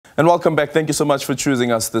And welcome back. Thank you so much for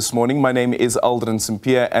choosing us this morning. My name is Aldrin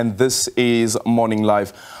Simpia and this is Morning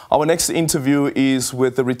Live. Our next interview is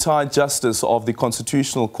with the retired Justice of the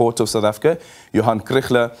Constitutional Court of South Africa, Johann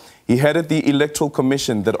Kriegler. He headed the Electoral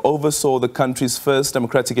Commission that oversaw the country's first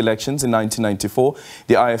democratic elections in 1994.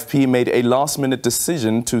 The IFP made a last-minute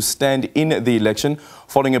decision to stand in the election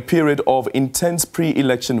following a period of intense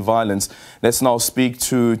pre-election violence. Let's now speak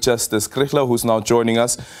to Justice Kriegler, who's now joining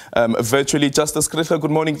us virtually. Justice Kriegler,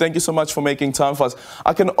 good morning. Thank you so much for making time for us.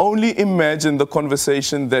 I can only imagine the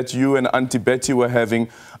conversation that you and Auntie Betty were having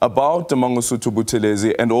about Mangosuthu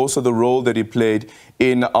Buthelezi and also the role that he played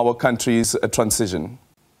in our country's transition.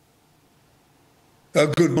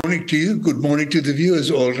 Good morning to you. Good morning to the viewers,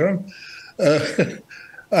 Aldrin.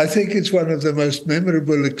 I think it's one of the most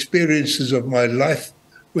memorable experiences of my life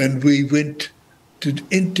when we went to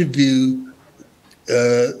interview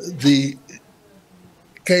the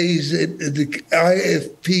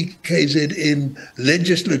IFP KZN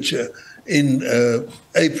legislature in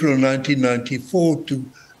April 1994 to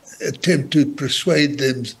attempt to persuade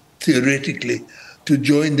them theoretically to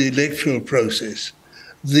join the electoral process.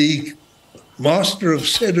 The master of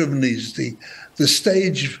ceremonies, the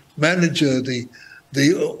stage manager, the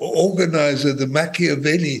organizer, the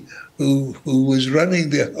Machiavelli who was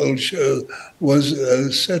running the whole show was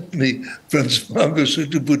certainly Prince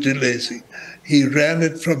Mangosuthu Buthelezi. He ran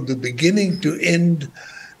it from the beginning to end.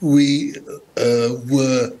 We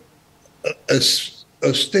were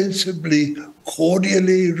ostensibly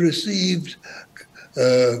cordially received,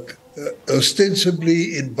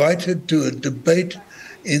 ostensibly invited to a debate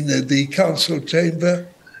in the council chamber,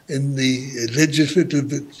 in the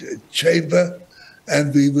legislative chamber,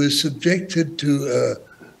 and we were subjected to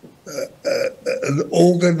an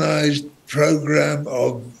organized program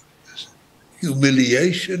of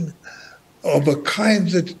humiliation of a kind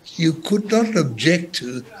that you could not object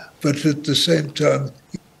to, but at the same time,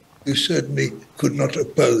 you certainly could not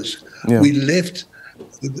oppose. Yeah. We left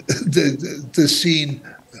the scene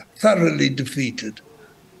thoroughly defeated.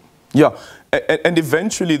 Yeah. And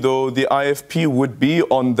eventually, though, the IFP would be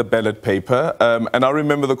on the ballot paper. And I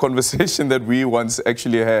remember the conversation that we once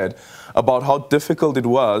actually had about how difficult it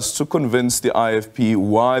was to convince the IFP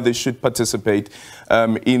why they should participate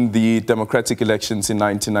in the democratic elections in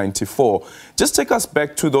 1994. Just take us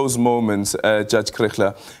back to those moments, Judge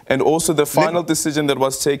Kriegler, and also the final decision that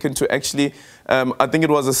was taken to actually, I think it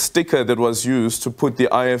was a sticker that was used to put the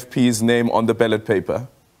IFP's name on the ballot paper.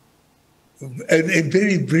 In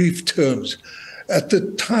very brief terms, at the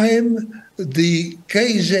time, the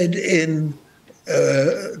KZN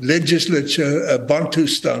legislature,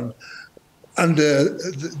 Bantustan, under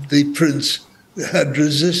the Prince, had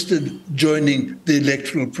resisted joining the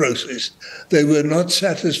electoral process. They were not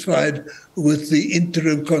satisfied with the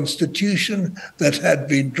interim constitution that had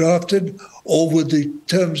been drafted or with the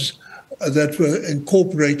terms that were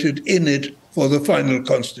incorporated in it for the final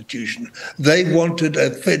constitution. They wanted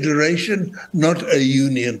a federation, not a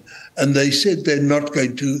union, and they said they're not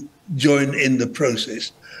going to join in the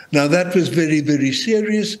process. Now that was very, very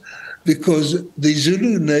serious because the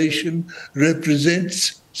Zulu nation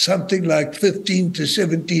represents something like 15 to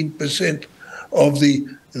 17% of the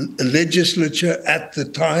legislature at the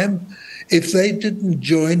time. If they didn't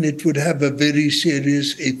join, it would have a very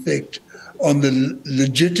serious effect on the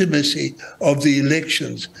legitimacy of the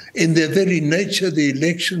elections. In their very nature, the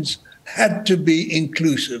elections had to be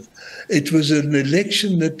inclusive. It was an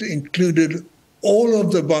election that included all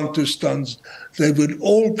of the Bantustans. They would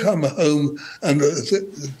all come home, and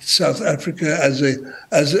South Africa as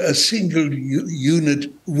a single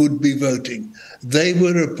unit would be voting. They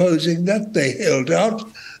were opposing that. They held out.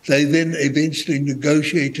 They then eventually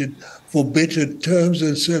negotiated for better terms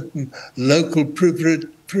and certain local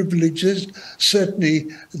privileges, certainly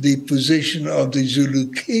the position of the Zulu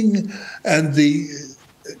king and the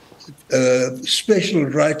special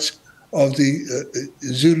rights of the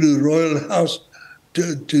Zulu royal house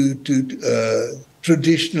to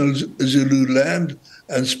traditional Zulu land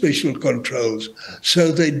and special controls.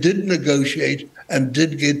 So they did negotiate and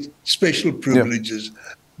did get special privileges.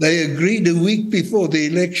 Yeah. They agreed a week before the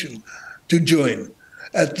election to join.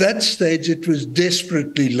 At that stage, it was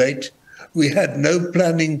desperately late. We had no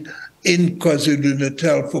planning in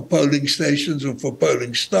KwaZulu-Natal for polling stations or for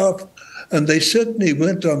polling staff, and they certainly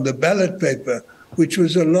went on the ballot paper, which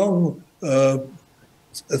was a long,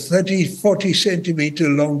 30, 40 centimeter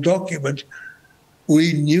long document.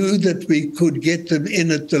 We knew that we could get them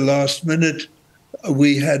in at the last minute.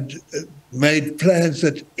 We had made plans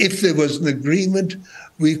that if there was an agreement,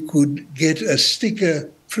 we could get a sticker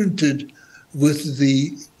printed with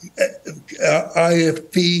the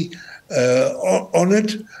IFP on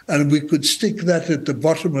it, and we could stick that at the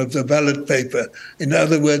bottom of the ballot paper. In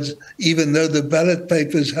other words, even though the ballot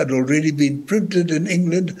papers had already been printed in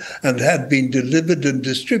England and had been delivered and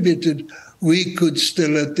distributed, we could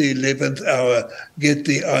still at the 11th hour get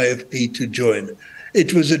the IFP to join.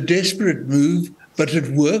 It was a desperate move, but it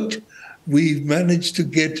worked. We managed to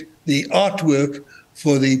get the artwork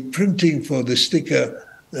for the printing for the sticker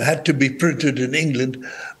had to be printed in England.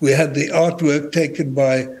 We had the artwork taken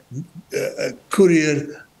by a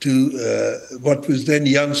courier to what was then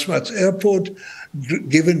Jan Smuts Airport,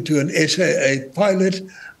 given to an SAA pilot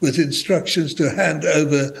with instructions to hand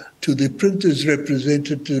over to the printers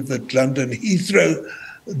representative at London Heathrow.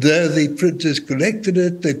 There the printers collected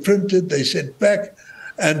it, they printed, they sent back,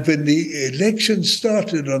 and when the election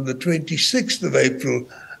started on the 26th of April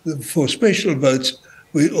for special votes,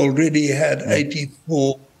 we already had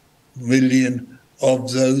 84 million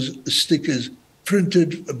of those stickers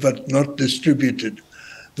printed but not distributed.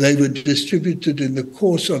 They were distributed in the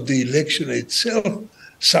course of the election itself.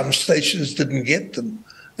 Some stations didn't get them,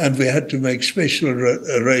 and we had to make special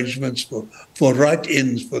arrangements for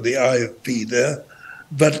write-ins for the IFP there.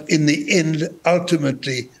 But in the end,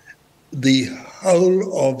 ultimately, the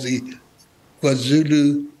whole of the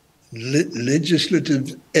KwaZulu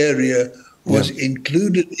legislative area was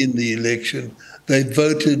included in the election. They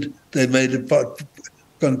voted, they made a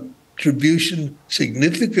contribution,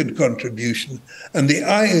 significant contribution, and the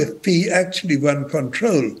IFP actually won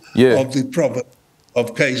control of the province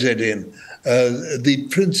of KZN. The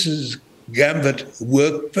Prince's gambit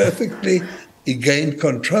worked perfectly. He gained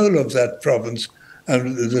control of that province,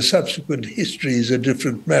 and the subsequent history is a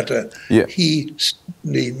different matter. He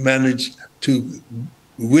certainly managed to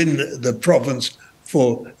win the province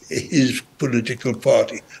for his political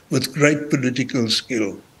party with great political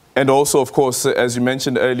skill. And also, of course, as you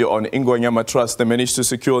mentioned earlier on, Ingonyama Trust, they managed to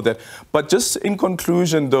secure that. But just in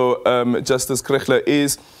conclusion, though, Justice Kriegler,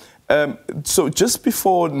 is so just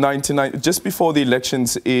before the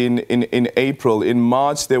elections in April, in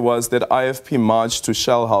March, there was that IFP march to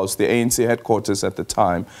Shell House, the ANC headquarters at the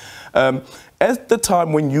time. At the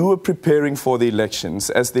time when you were preparing for the elections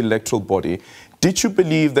as the electoral body, did you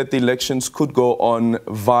believe that the elections could go on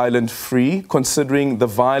violent-free, considering the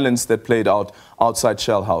violence that played out outside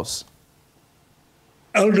Shell House?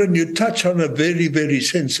 Aldrin, you touch on a very, very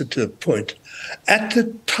sensitive point. At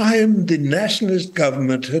the time, the nationalist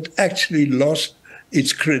government had actually lost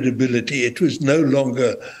its credibility. It was no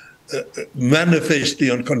longer manifestly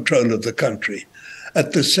on control of the country.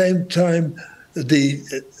 At the same time, the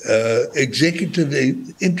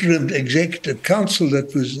interim executive council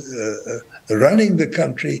that was running the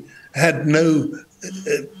country had no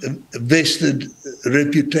vested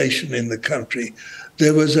reputation in the country.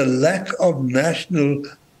 There was a lack of national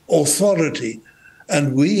authority.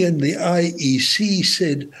 And we in the IEC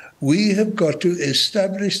said, we have got to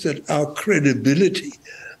establish that our credibility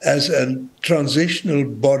as a transitional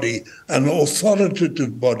body, an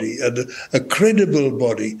authoritative body, a credible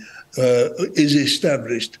body is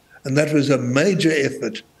established. And that was a major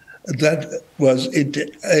effort. That was inter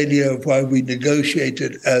alia why we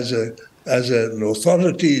negotiated as an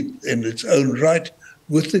authority in its own right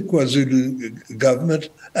with the KwaZulu government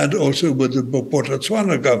and also with the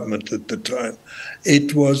Botswana government at the time.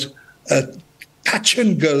 It was a touch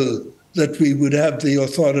and go that we would have the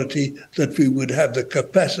authority, that we would have the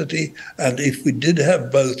capacity, and if we did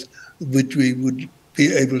have both, which we would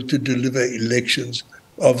be able to deliver elections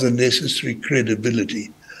of the necessary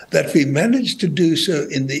credibility. That we managed to do so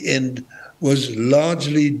in the end was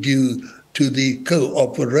largely due to the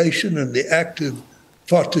cooperation and the active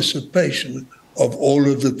participation of all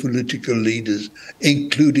of the political leaders,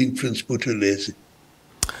 including Prince Buthelezi.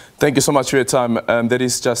 Thank you so much for your time. That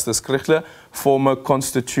is Justice Kriegler, former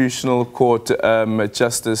Constitutional Court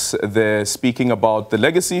Justice there, speaking about the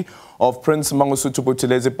legacy of Prince Mangosuthu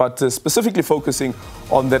Buthelezi, but specifically focusing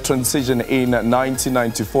on the transition in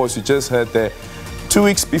 1994. As you just heard there, 2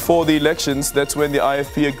 weeks before the elections, that's when the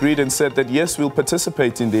IFP agreed and said that, yes, we'll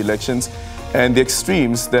participate in the elections, and the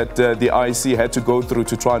extremes that the IEC had to go through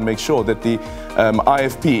to try and make sure that the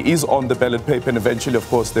IFP is on the ballot paper, and eventually, of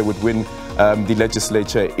course, they would win the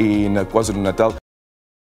legislature in KwaZulu-Natal.